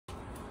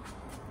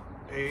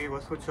Hey,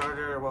 what's good,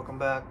 Charter? Welcome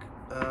back.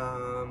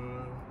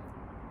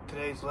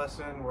 Today's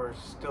lesson, we're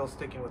still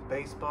sticking with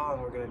baseball,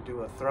 and we're going to do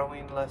a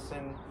throwing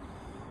lesson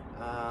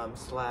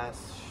slash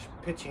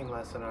pitching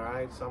lesson, all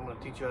right? So I'm going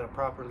to teach you how to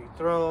properly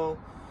throw.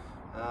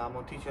 I'm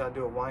going to teach you how to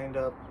do a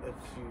wind-up if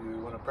you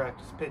want to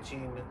practice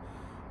pitching,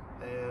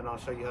 and I'll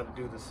show you how to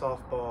do the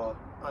softball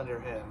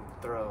underhand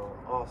throw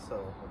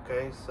also,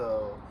 okay?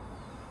 So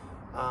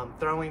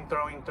throwing.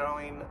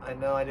 I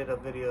know I did a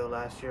video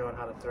last year on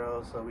how to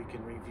throw, so we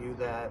can review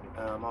that.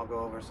 I'll go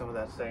over some of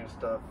that same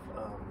stuff,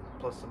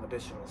 plus some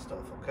additional stuff,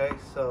 okay?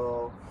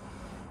 So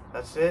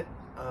that's it.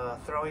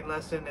 Throwing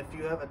lesson. If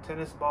you have a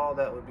tennis ball,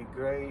 that would be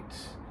great.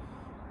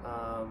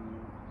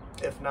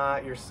 If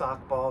not, your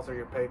sock balls or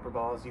your paper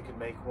balls, you can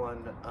make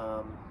one.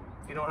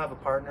 If you don't have a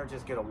partner,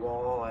 just get a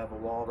wall. I have a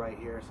wall right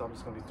here, so I'm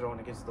just going to be throwing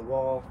against the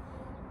wall.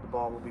 The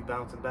ball will be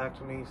bouncing back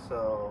to me,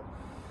 so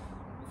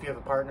if you have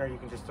a partner, you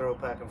can just throw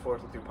it back and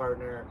forth with your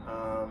partner.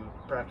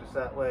 Practice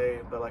that way.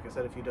 But like I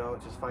said, if you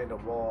don't, just find a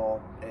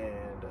wall and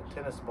a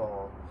tennis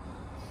ball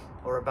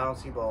or a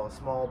bouncy ball, a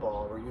small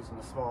ball. We're using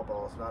the small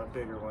ball, it's not a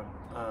bigger one.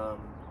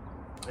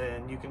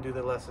 And you can do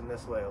the lesson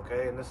this way,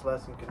 okay? And this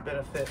lesson can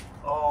benefit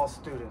all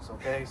students,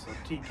 okay? So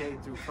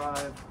TK through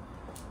 5.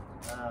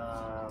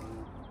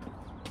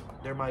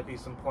 There might be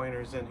some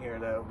pointers in here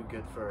that will be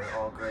good for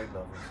all grade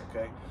levels,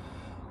 okay?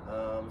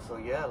 So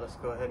yeah, let's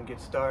go ahead and get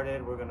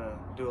started. We're gonna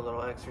do a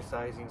little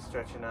exercising,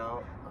 stretching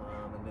out,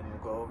 and then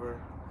we'll go over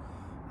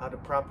how to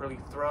properly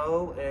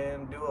throw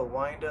and do a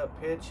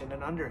wind-up pitch and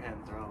an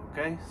underhand throw,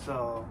 okay?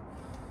 So,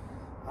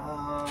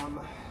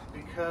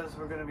 because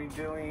we're gonna be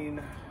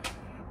doing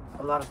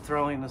a lot of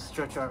throwing, let's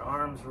stretch our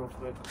arms real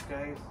quick,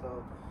 okay?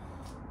 So,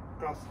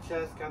 across the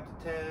chest, count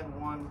to 10.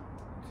 1,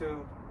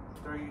 2,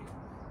 3,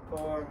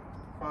 4,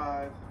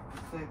 5,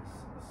 6,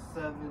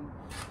 7,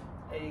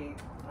 8,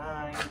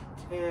 9,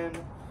 10.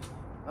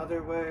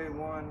 Other way.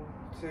 1,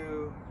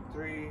 2,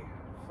 3,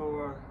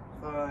 4,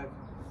 5,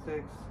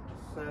 6,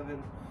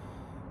 7,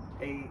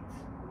 8,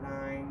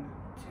 9,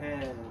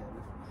 10.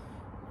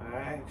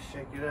 Alright,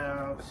 shake it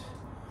out.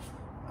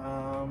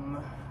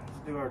 Let's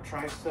do our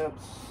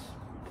triceps.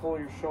 Pull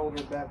your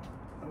shoulder back,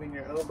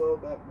 your elbow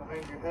back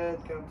behind your head.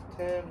 Count to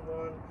 10.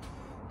 1,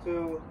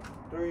 2,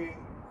 3,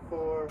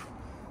 4,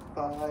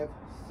 5,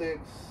 6,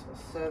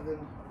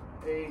 7,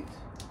 8,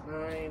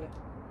 9,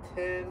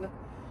 10.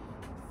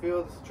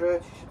 Feel the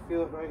stretch. You should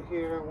feel it right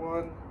here.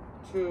 1,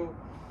 2,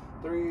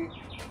 3,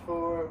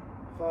 4,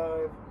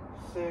 5,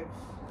 6,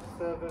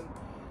 7,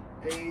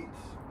 8,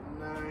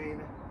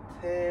 9,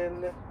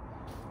 10.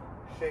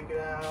 Shake it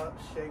out,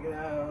 shake it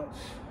out,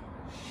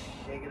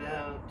 shake it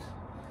out.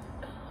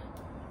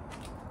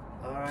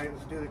 Alright,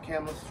 let's do the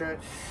camel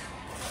stretch.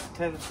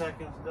 10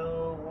 seconds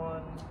go.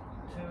 1,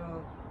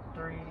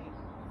 2, 3,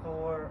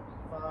 4,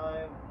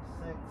 5,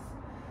 6,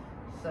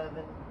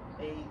 7,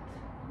 8,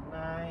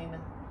 9,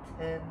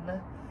 10.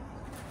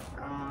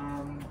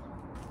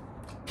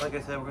 Like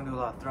I said, we're gonna do a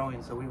lot of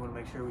throwing, so we want to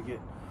make sure we get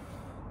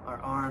our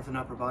arms and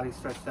upper body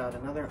stretched out.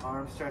 Another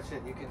arm stretch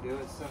that you can do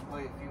is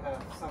simply if you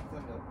have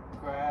something to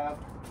grab,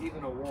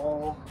 even a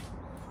wall.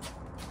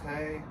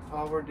 Okay,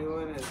 all we're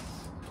doing is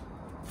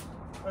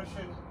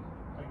pushing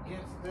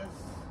against this,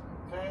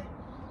 okay?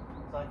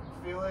 So I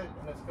can feel it,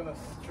 and it's gonna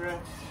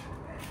stretch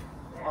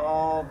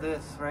all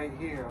this right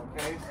here,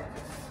 okay? So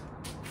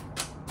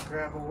just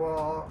grab a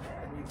wall,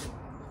 and you can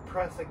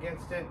press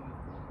against it and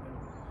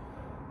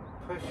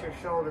push your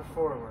shoulder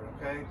forward,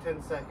 okay?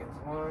 10 seconds.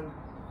 1,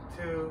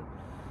 2,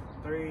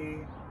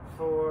 3,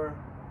 4,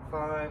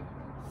 5,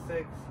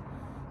 6,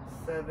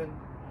 7,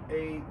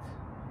 8,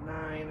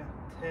 9,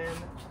 10.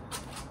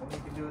 And you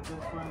can do it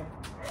this way.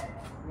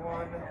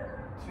 1,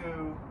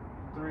 2,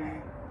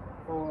 3,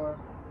 4,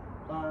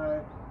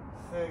 5,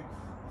 6,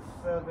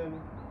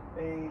 7,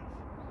 8,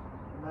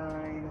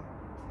 9,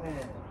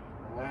 10.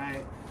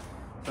 Alright.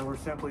 So we're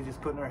simply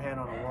just putting our hand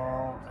on a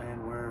wall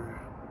and we're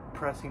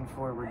pressing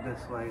forward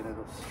this way.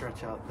 That'll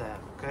stretch out that,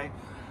 okay?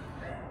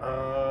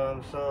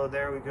 So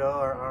there we go.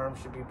 Our arms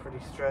should be pretty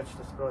stretched.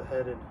 Let's go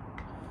ahead and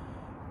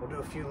we'll do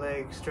a few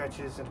leg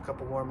stretches and a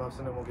couple warm-ups,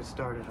 and then we'll get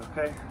started,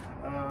 okay?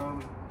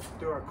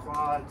 Do our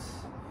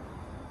quads.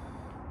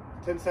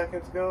 10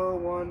 seconds go.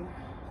 1,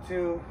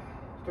 2,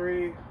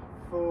 3,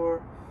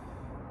 4,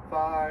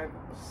 5,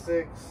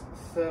 6,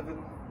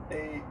 7,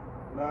 8,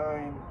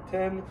 9,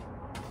 10.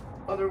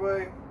 Other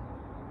way.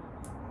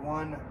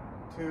 1,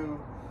 2,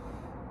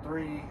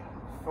 3,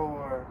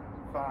 4,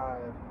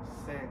 5,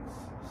 6,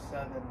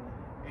 7,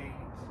 8,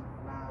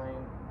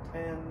 9,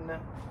 10.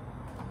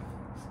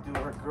 Let's do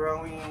our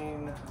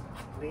growing.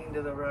 Lean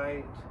to the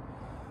right.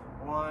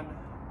 1,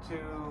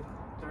 2,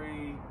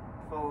 3,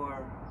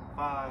 4,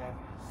 5,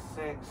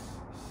 6,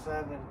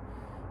 7,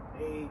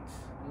 8,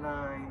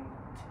 9,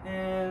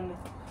 10.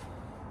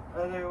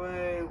 Other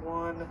way.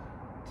 1,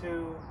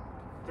 2,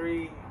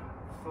 3,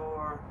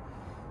 4,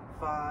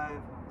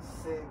 5,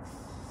 6,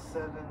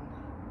 7,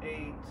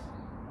 8,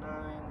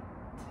 9,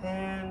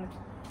 10.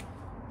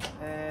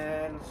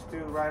 And let's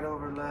do right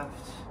over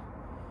left.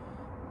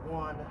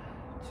 1,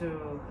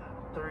 2,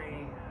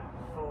 3,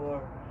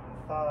 4,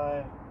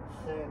 5,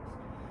 6,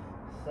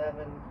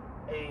 7,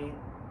 8,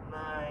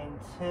 9,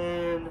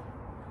 10.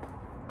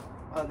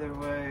 Other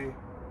way.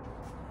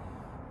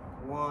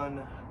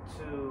 1,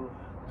 2,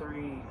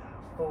 3,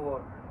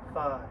 4,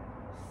 5,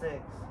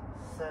 6,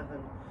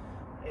 7,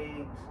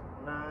 8,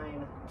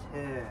 9,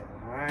 10.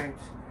 Alright.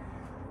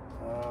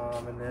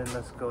 And then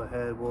let's go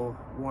ahead. We'll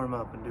warm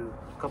up and do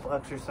a couple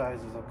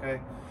exercises, okay?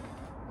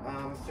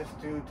 Let's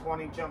just do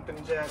 20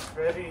 jumping jacks.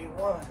 Ready?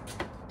 1,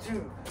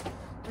 2,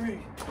 3,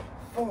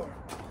 4,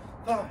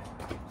 5,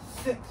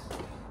 6,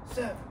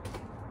 7,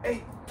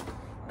 8,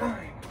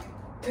 9,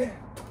 10,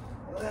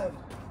 11,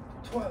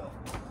 12,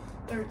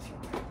 13,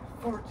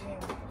 14,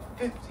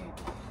 15,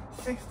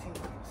 16,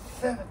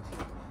 17,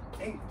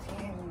 18,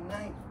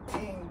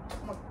 19,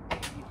 20.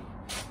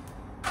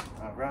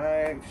 All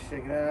right,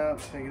 shake it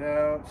out, shake it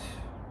out.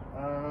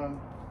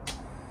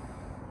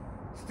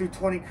 Let's do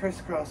 20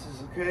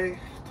 crisscrosses, okay?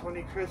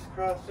 20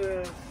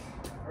 crisscrosses.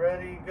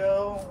 Ready,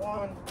 go.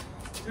 1,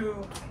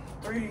 2,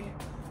 3,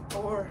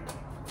 4,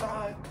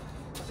 5,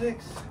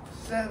 6,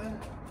 7,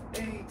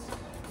 8,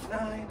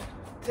 9,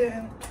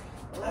 10,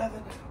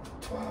 11,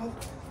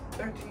 12,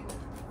 13,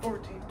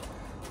 14,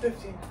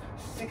 15,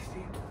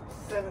 16,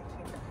 17,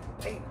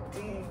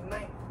 18,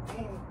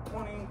 19,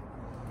 20.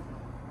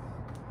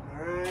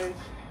 All right,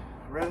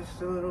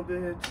 rest a little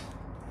bit.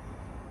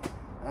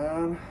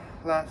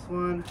 Last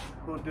one,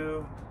 we'll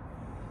do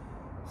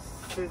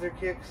scissor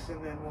kicks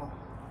and then we'll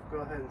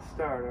go ahead and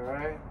start, all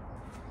right?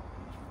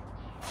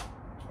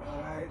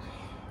 All right,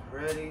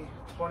 ready,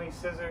 20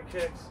 scissor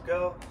kicks,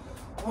 go.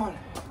 1,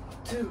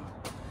 2,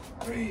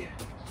 3,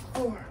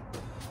 4,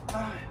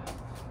 5,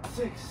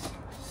 6,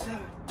 7,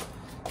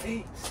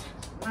 8,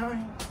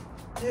 9,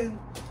 10,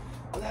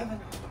 11,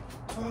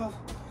 12,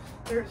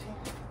 13,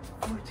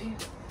 14,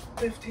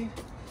 15,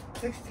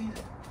 16,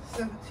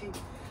 17,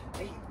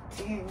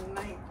 18,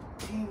 19,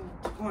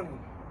 20.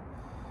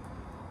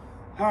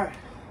 All right,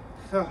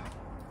 so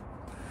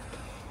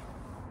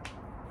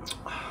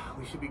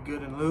we should be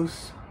good and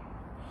loose.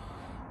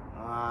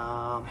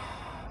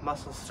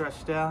 Muscles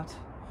stretched out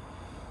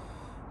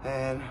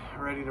and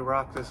ready to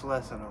rock this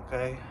lesson,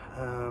 okay?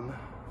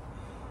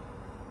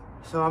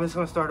 So I'm just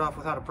going to start off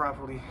with how to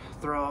properly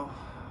throw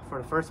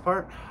for the first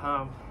part.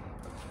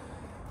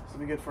 This will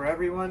be good for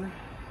everyone.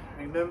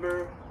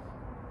 Remember,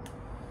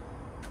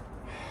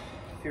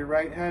 if you're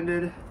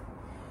right-handed,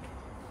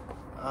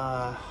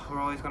 we're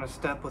always going to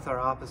step with our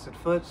opposite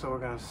foot, so we're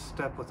going to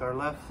step with our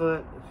left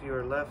foot. If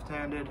you're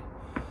left-handed,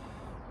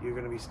 you're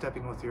going to be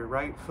stepping with your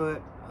right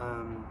foot.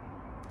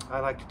 I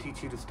like to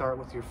teach you to start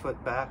with your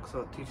foot back,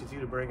 so it teaches you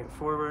to bring it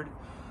forward.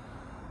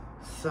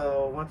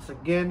 So once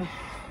again,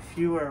 if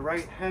you are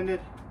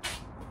right-handed,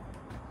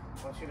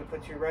 I want you to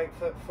put your right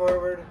foot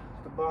forward,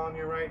 the ball in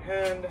your right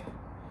hand,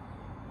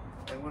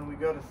 and when we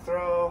go to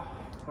throw,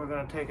 we're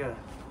going to take a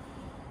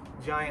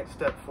giant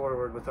step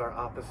forward with our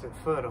opposite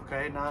foot,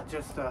 okay? Not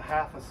just a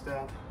half a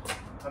step.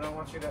 I don't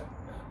want you to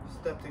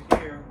step to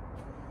here.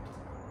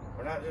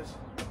 We're not just,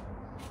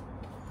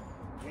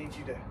 I need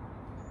you to.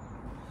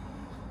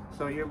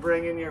 So you're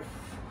bringing your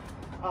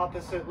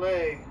opposite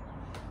leg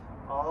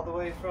all the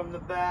way from the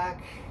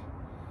back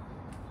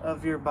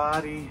of your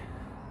body,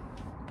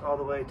 all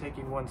the way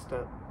taking one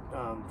step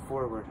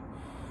forward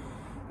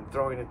and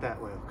throwing it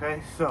that way,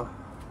 okay? So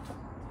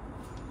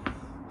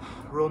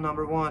rule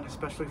number 1,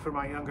 especially for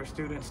my younger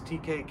students,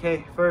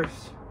 TKK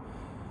first.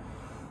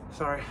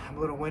 Sorry, I'm a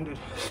little winded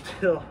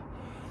still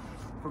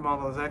from all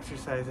those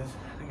exercises.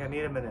 I think I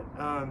need a minute.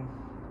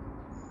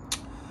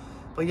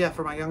 But yeah,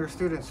 for my younger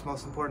students,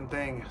 most important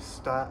thing,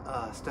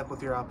 step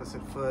with your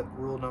opposite foot.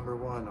 Rule number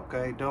 1,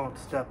 okay? Don't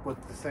step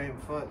with the same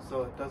foot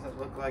so it doesn't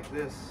look like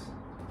this.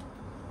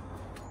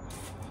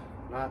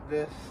 Not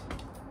this,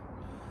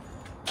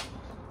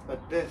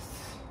 but this.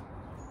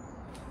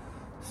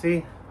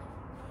 See?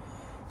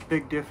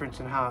 Big difference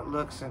in how it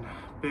looks and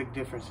big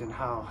difference in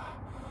how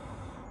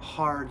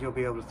hard you'll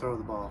be able to throw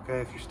the ball, okay?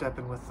 If you're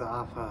stepping with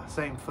the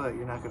same foot,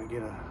 you're not going to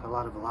get a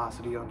lot of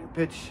velocity on your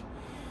pitch,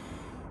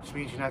 which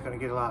means you're not going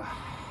to get a lot of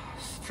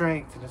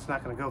strength and it's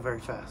not going to go very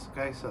fast,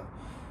 okay? So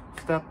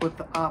step with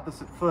the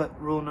opposite foot,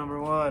 rule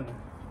number 1.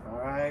 All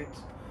right,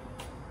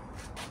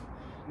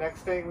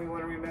 next thing we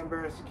want to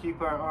remember is to keep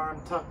our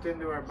arm tucked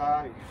into our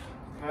body,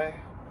 okay?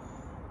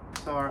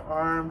 So our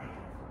arm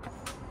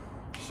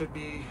should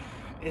be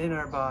in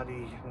our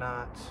body,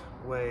 not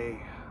way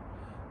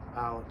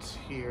out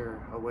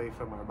here away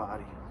from our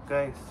body,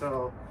 okay?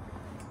 So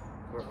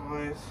we're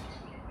always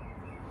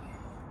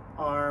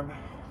arm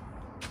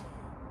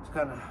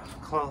kind of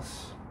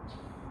close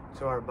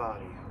to our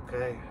body,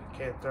 okay?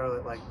 Can't throw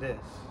it like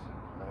this,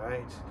 all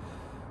right?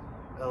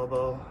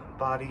 Elbow,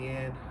 body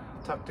in,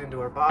 tucked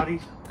into our body,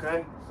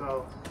 okay?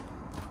 So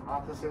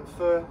opposite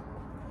foot,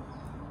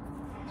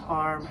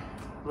 arm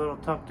a little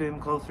tucked in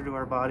closer to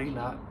our body,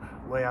 not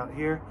way out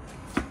here.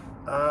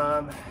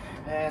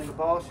 And the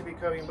ball should be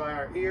coming by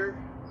our ear,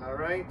 all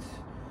right?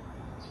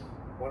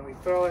 When we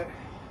throw it,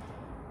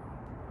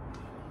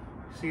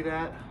 see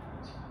that?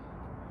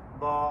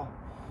 Ball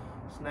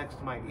is next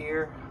to my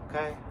ear,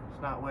 okay?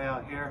 not way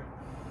out here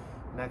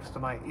next to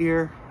my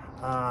ear.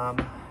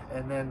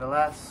 And then the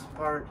last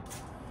part,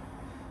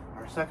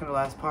 our second to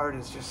last part,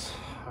 is just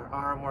our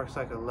arm works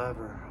like a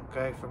lever,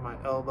 okay? From my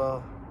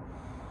elbow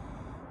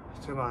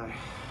to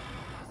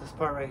this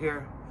part right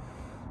here,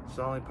 it's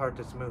the only part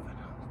that's moving,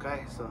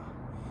 okay? So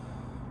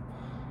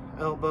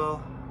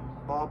elbow,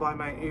 ball by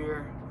my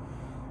ear,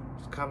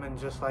 it's coming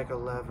just like a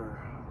lever,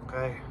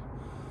 okay?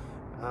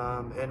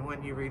 And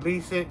when you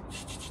release it,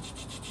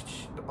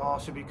 the ball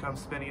should become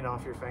spinning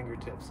off your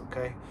fingertips,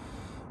 okay?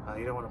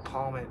 You don't want to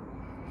palm it,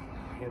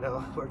 you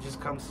know, or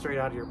just come straight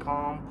out of your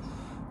palm.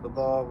 The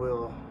ball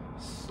will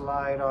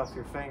slide off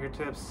your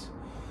fingertips,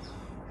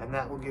 and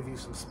that will give you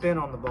some spin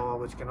on the ball,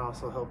 which can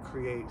also help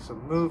create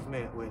some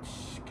movement, which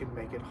can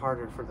make it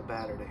harder for the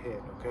batter to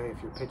hit, okay,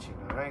 if you're pitching,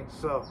 all right?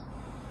 So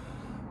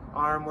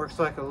arm works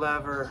like a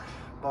lever,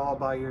 ball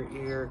by your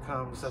ear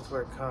comes, that's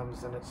where it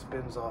comes, and it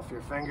spins off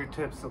your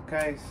fingertips,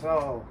 okay?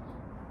 So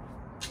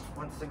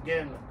once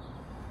again,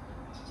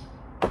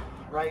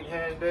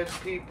 right-handed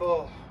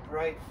people,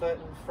 right foot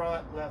in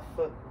front, left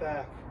foot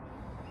back,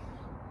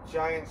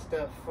 giant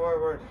step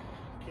forward,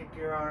 keep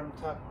your arm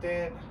tucked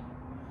in,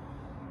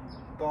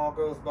 ball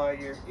goes by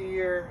your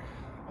ear,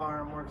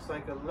 arm works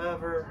like a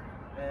lever,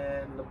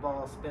 and the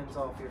ball spins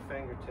off your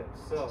fingertips.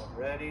 So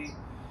ready, this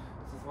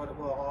is what it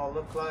will all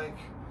look like.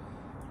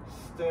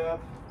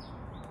 Step,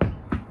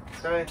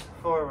 okay,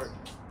 forward.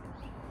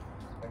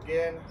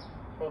 Again,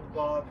 hold the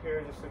ball up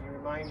here just so you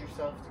remind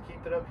yourself to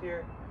keep it up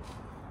here.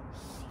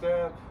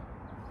 Step,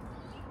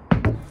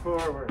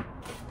 forward.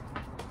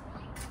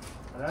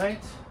 All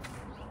right.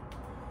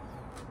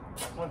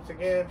 Once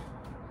again,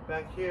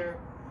 back here,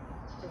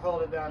 you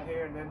hold it down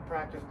here and then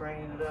practice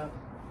bringing it up.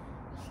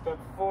 Step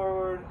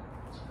forward,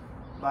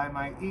 by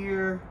my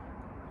ear,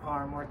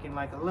 arm working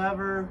like a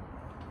lever,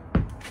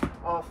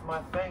 off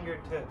my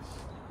fingertips.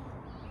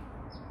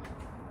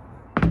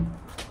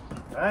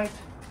 Alright,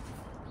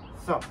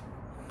 so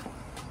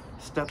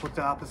step with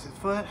the opposite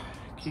foot,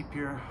 keep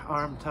your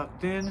arm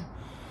tucked in,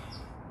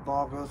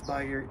 ball goes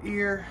by your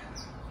ear,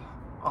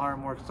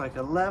 arm works like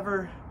a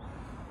lever,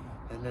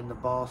 and then the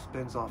ball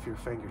spins off your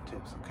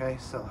fingertips, okay?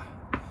 So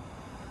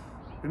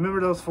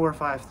remember those 4 or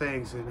 5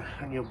 things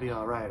and you'll be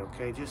all right,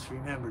 okay? Just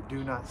remember,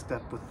 do not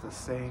step with the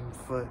same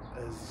foot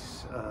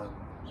as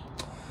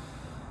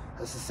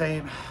the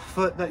same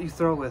foot that you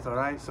throw with, all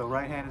right? So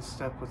right-handed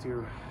step with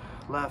your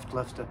left,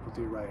 left step with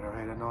your right, all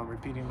right? I know I'm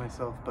repeating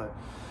myself, but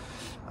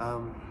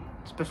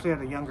especially at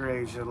a younger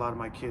age, a lot of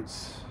my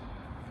kids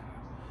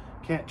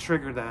can't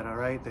trigger that, all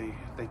right? They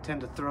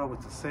tend to throw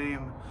with the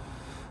same,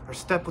 or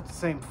step with the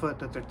same foot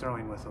that they're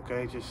throwing with,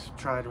 okay? Just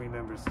try to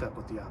remember to step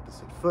with the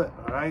opposite foot,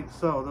 all right?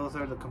 So those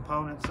are the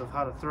components of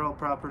how to throw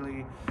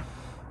properly.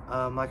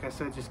 Like I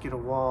said, just get a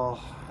wall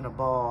and a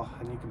ball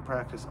and you can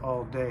practice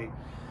all day.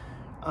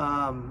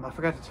 I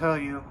forgot to tell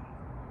you,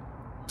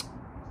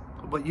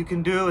 what you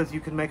can do is you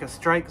can make a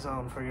strike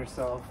zone for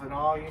yourself, and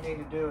all you need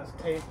to do is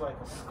tape like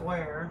a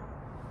square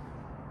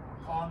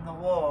on the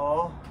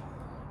wall,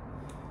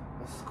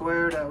 a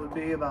square that would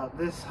be about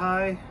this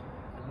high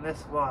and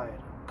this wide,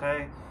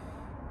 okay?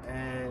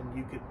 And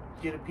you could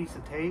get a piece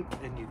of tape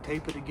and you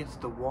tape it against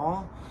the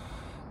wall,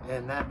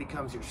 and that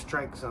becomes your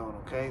strike zone,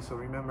 okay? So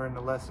remember in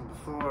the lesson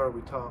before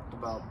we talked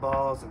about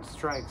balls and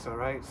strikes, all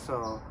right?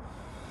 So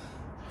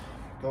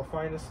go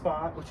find a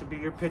spot, which would be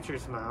your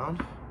pitcher's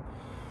mound.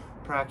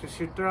 Practice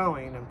your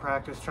throwing and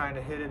practice trying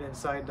to hit it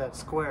inside that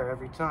square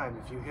every time.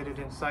 If you hit it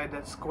inside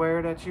that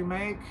square that you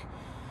make,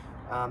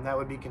 that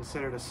would be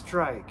considered a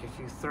strike. If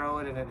you throw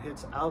it and it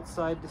hits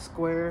outside the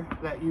square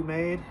that you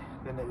made,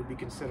 then it would be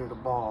considered a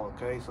ball,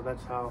 okay? So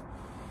that's how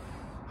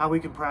we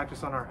can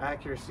practice on our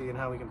accuracy and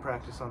how we can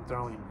practice on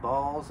throwing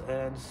balls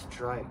and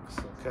strikes,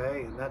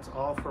 okay? And that's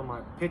all for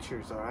my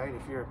pitchers, all right?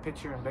 If you're a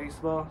pitcher in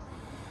baseball,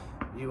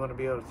 you want to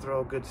be able to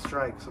throw good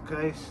strikes,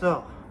 okay?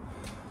 So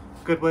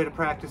good way to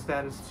practice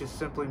that is just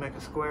simply make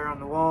a square on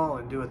the wall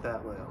and do it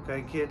that way,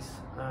 okay, kids?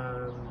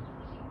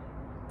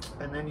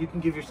 And then you can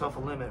give yourself a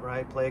limit,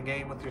 right? Play a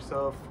game with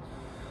yourself.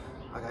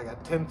 Like, I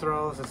got 10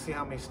 throws. Let's see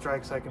how many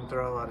strikes I can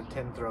throw out of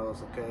 10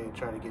 throws, okay?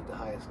 Try to get the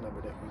highest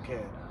number that you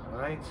can, all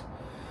right?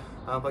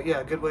 But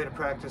yeah, a good way to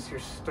practice your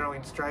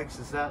throwing strikes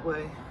is that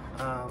way.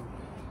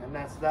 And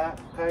that's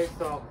that, okay?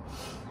 So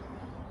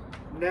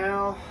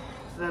now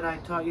that I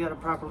taught you how to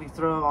properly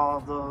throw, all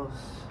of those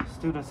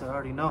students that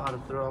already know how to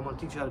throw, I'm going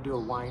to teach you how to do a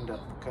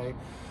wind-up, okay?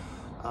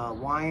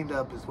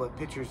 Wind-up is what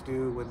pitchers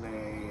do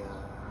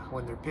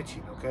when they're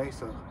pitching, okay?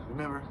 So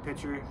remember,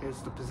 pitcher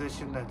is the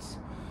position that's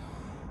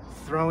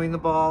throwing the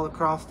ball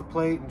across the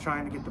plate and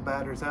trying to get the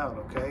batters out,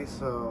 okay?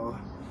 So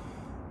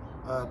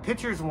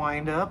pitcher's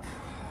wind-up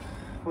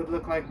would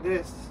look like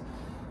this.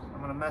 I'm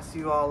going to mess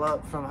you all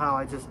up from how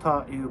I just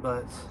taught you,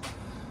 but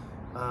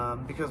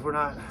because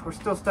we're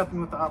still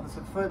stepping with the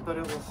opposite foot, but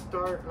it will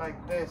start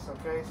like this,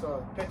 okay?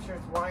 So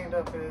pitcher's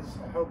wind-up is,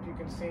 I hope you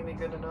can see me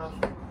good enough,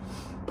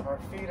 our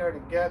feet are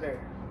together,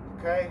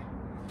 okay?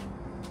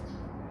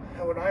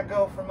 And when I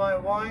go for my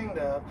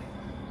wind-up,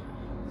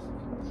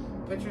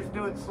 pitchers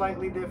do it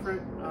slightly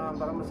different,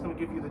 but I'm just going to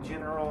give you the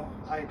general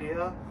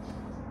idea.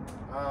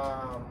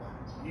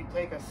 You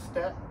take a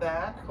step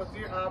back with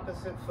your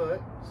opposite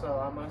foot. So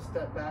I'm going to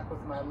step back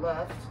with my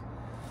left.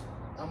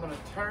 I'm going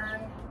to turn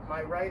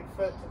my right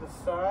foot to the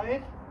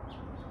side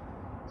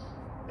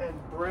and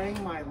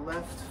bring my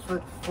left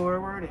foot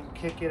forward and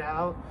kick it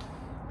out.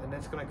 And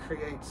it's going to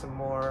create some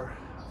more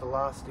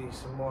velocity,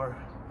 some more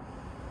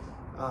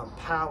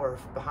power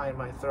behind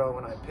my throw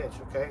when I pitch,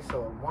 okay?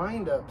 So a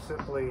wind-up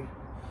simply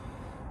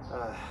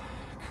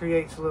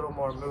creates a little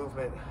more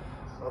movement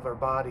of our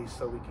bodies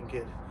so we can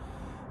get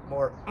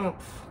more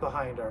oomph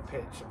behind our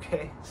pitch,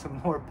 okay?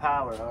 Some more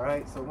power, all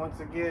right? So once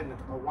again,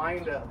 a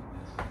wind-up.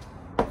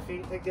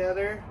 Feet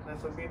together,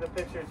 this would be the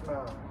pitcher's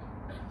mound.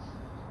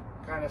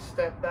 Kind of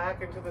step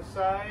back into the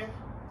side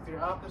with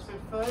your opposite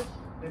foot,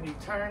 then you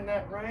turn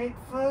that right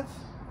foot,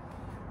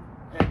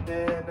 and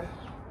then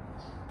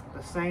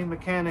the same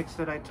mechanics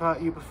that I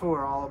taught you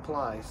before all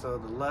apply. So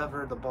the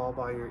lever, the ball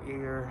by your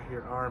ear,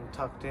 your arm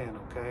tucked in,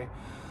 okay?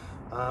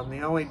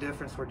 The only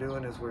difference we're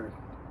doing is we're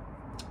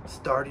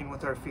starting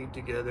with our feet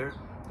together,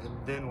 and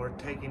then we're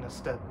taking a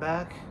step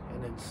back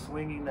and then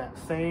swinging that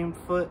same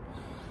foot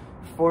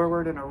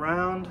forward and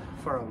around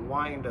for a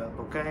wind up,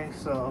 okay?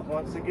 So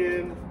once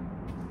again,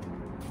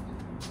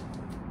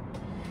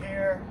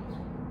 here,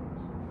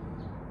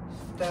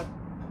 step.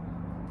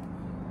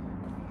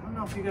 I don't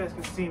know if you guys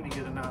can see me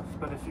good enough,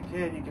 but if you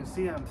can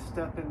see I'm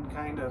stepping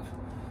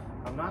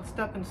I'm not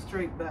stepping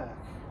straight back.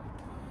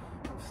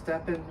 I'm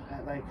stepping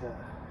at like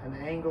an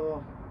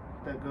angle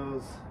that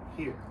goes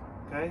here,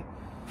 okay?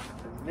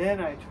 And then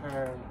I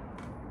turn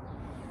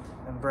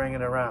and bring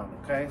it around,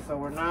 okay? So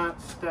we're not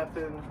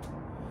starting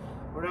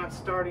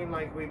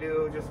like we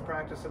do just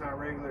practicing our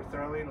regular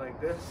throwing like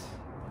this.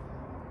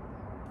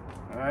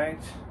 All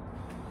right.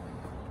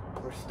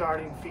 We're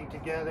starting feet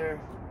together,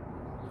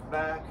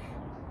 back,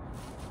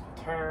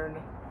 turn,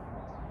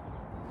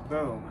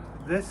 boom.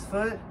 This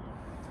foot,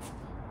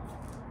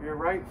 your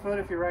right foot,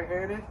 if you're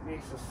right-handed,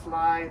 needs to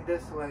slide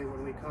this way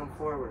when we come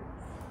forward.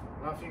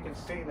 I don't know if you can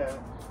see that.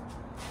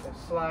 It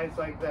slides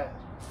like that.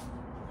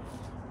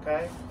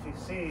 Okay? If you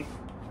see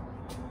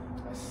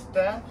a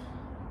step,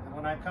 and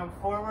when I come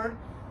forward,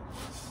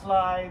 it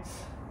slides,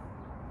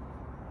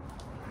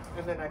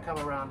 and then I come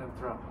around and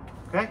throw.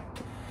 Okay?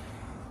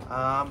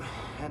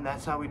 And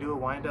that's how we do a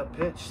wind-up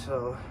pitch.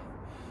 So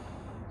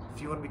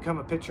if you want to become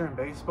a pitcher in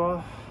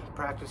baseball,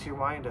 practice your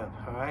wind-up,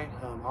 all right?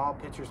 All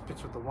pitchers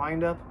pitch with the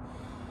wind-up.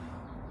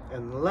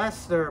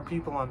 Unless there are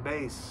people on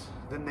base,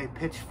 then they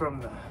pitch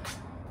from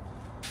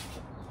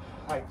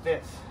like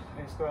this.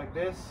 They just go like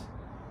this,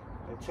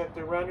 they check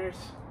their runners,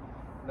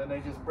 and then they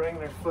just bring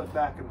their foot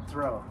back and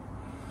throw.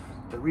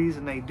 The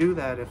reason they do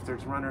that, if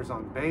there's runners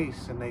on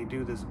base and they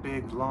do this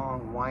big,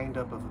 long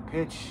wind-up of a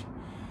pitch,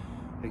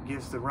 it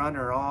gives the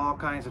runner all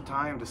kinds of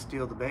time to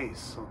steal the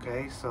base,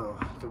 okay? So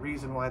the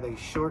reason why they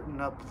shorten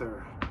up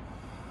their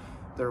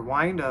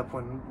wind-up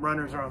when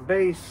runners are on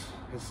base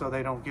is so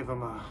they don't give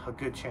them a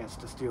good chance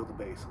to steal the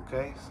base,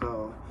 okay?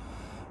 So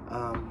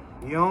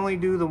you only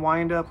do the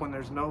wind-up when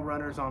there's no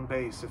runners on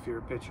base if you're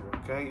a pitcher,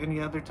 okay?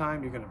 Any other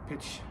time, you're gonna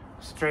pitch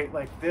straight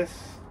like this,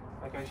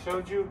 like I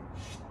showed you.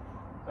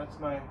 That's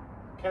my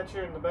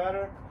catcher and the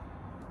batter.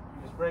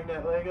 You just bring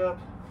that leg up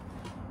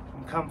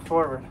and come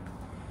forward.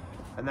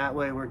 And that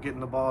way we're getting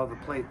the ball to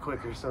the plate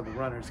quicker so the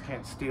runners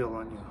can't steal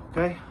on you,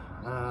 okay?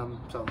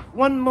 So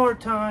one more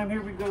time,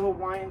 here we go,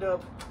 wind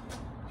up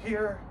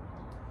here,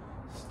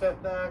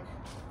 step back,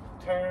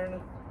 turn,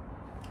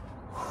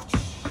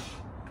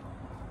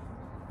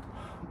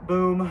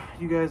 boom.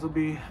 You guys will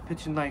be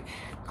pitching like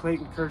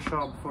Clayton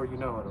Kershaw before you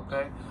know it,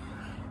 okay?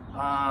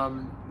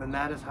 And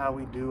that is how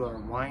we do our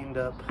wind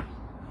up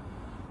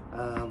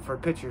for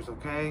pitchers,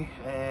 okay?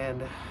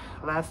 And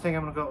last thing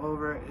I'm gonna go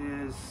over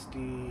is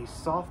the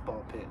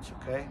softball pitch,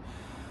 okay?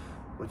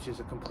 Which is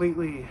a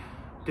completely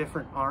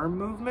different arm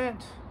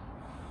movement.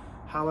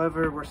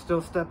 However, we're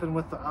still stepping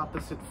with the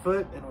opposite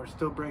foot and we're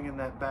still bringing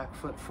that back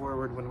foot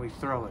forward when we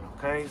throw it,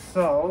 okay?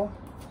 So,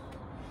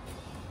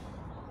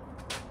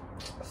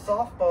 a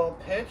softball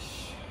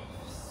pitch,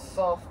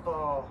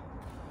 softball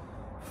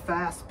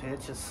fast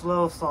pitch, a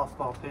slow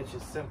softball pitch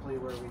is simply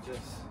where we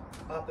just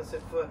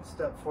opposite foot,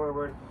 step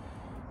forward,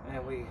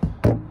 and we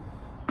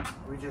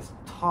just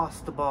toss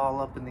the ball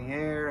up in the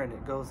air and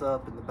it goes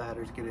up and the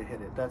batters get to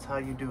hit it. That's how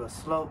you do a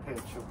slow pitch,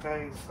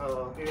 okay?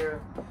 So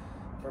here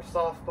for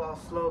softball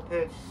slow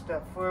pitch,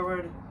 step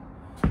forward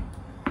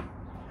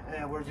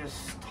and we're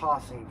just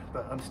tossing,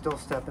 but I'm still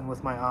stepping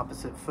with my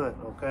opposite foot,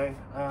 okay?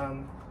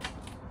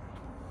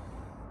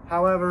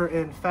 However,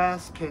 in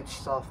fast pitch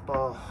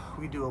softball,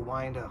 we do a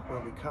wind up where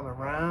we come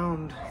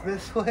around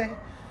this way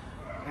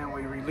and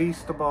we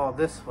release the ball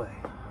this way,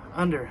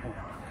 underhand,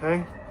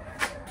 okay?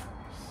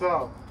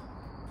 So,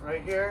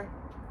 right here,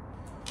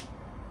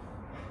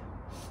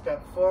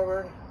 step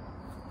forward.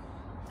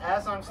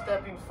 As I'm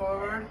stepping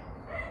forward,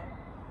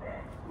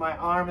 my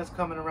arm is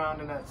coming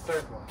around in that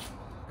circle,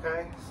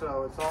 okay?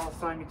 So it's all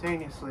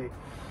simultaneously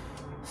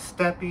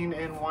stepping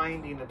and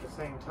winding at the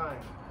same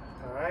time.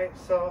 All right,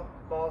 so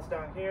ball's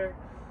down here.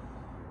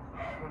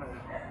 I'm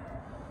gonna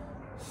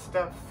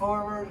step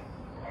forward,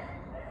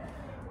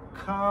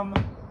 come,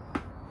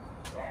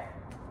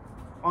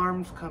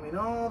 arms coming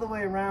all the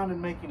way around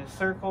and making a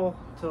circle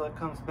until it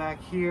comes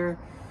back here,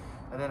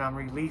 and then I'm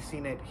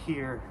releasing it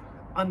here,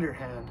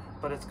 underhand,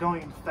 but it's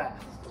going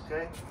fast,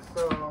 okay?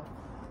 So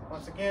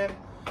once again,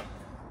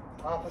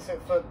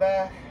 opposite foot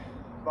back,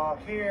 ball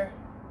here,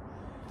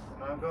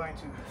 and I'm going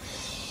to,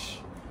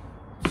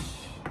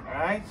 all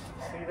right,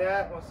 see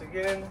that? Once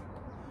again,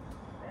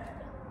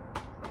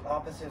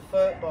 opposite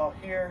foot, ball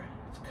here,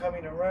 it's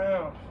coming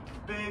around,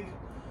 big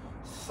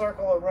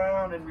circle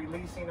around and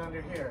releasing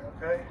under here,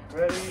 okay?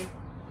 Ready?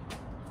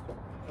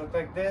 Look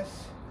like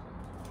this.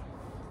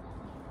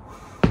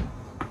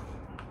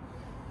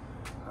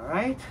 All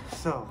right,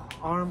 so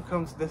arm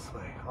comes this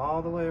way,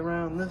 all the way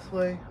around this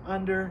way,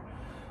 under,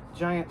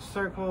 giant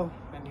circle,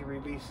 and you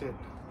release it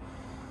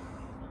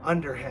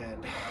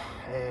underhand.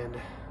 And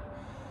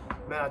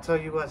man, I tell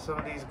you what, some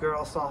of these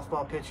girl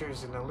softball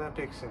pitchers in the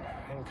Olympics and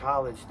in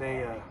college,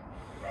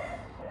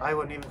 I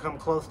wouldn't even come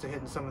close to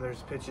hitting some of their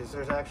pitches.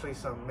 There's actually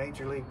some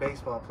Major League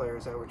Baseball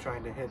players that were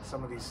trying to hit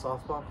some of these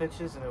softball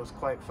pitches, and it was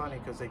quite funny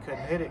because they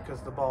couldn't hit it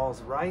because the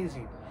ball's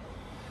rising.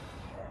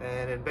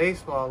 And in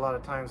baseball, a lot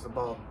of times the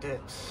ball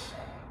dips.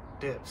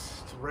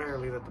 It's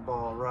rarely that the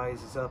ball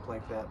rises up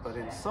like that. But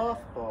in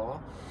softball,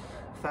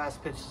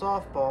 fast pitch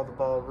softball, the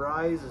ball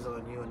rises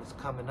on you and it's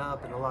coming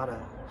up, and a lot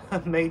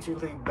of Major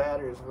League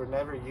batters were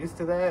never used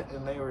to that,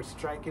 and they were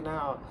striking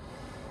out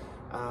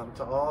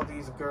to all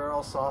these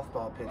girl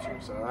softball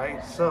pitchers. All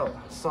right, so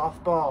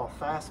softball,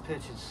 fast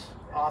pitch is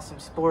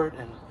awesome sport,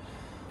 and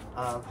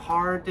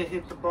hard to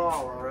hit the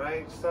ball. All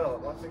right,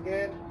 so once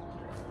again,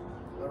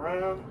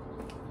 around,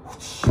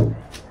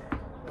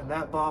 and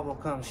that ball will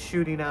come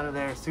shooting out of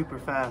there super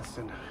fast,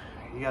 and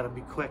you got to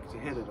be quick to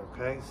hit it.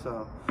 Okay,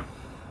 so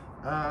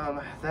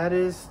that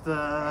is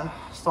the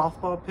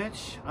softball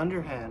pitch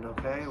underhand.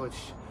 Okay, which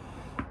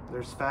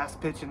there's fast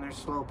pitch and there's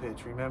slow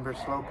pitch. Remember,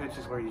 slow pitch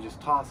is where you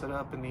just toss it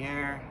up in the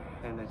air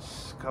and it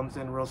comes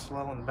in real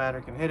slow and the batter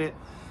can hit it.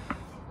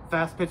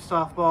 Fast pitch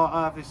softball,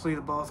 obviously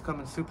the ball's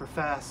coming super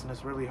fast and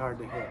it's really hard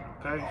to hit.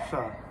 Okay,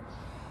 so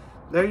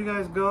there you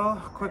guys go.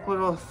 Quick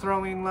little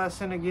throwing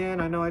lesson again.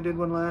 I know I did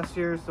one last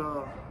year,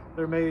 so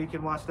you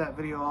can watch that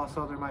video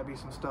also. There might be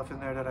some stuff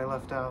in there that I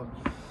left out.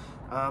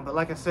 But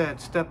like I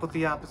said, step with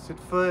the opposite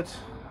foot,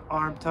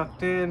 arm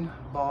tucked in,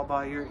 ball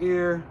by your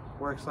ear,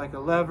 works like a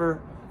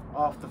lever,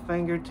 off the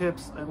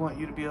fingertips. I want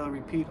you to be able to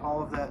repeat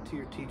all of that to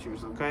your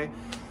teachers, okay?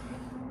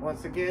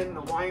 Once again,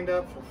 the wind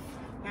up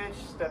pitch,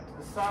 step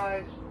to the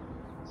side,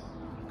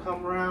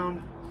 come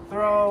around,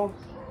 throw,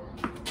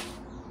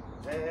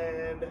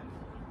 and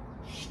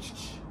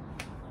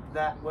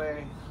that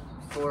way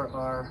for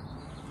our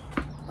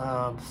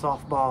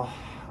softball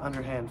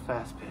underhand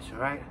fast pitch.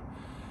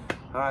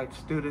 All right,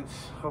 students,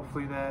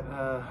 hopefully that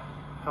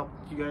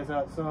helped you guys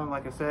out some.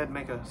 Like I said,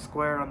 make a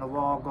square on the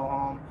wall, go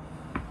home,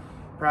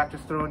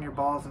 practice throwing your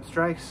balls and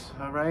strikes.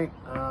 All right,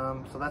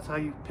 so that's how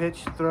you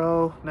pitch,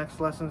 throw. Next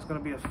lesson is going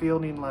to be a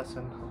fielding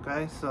lesson.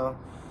 Okay, so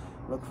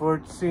look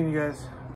forward to seeing you guys.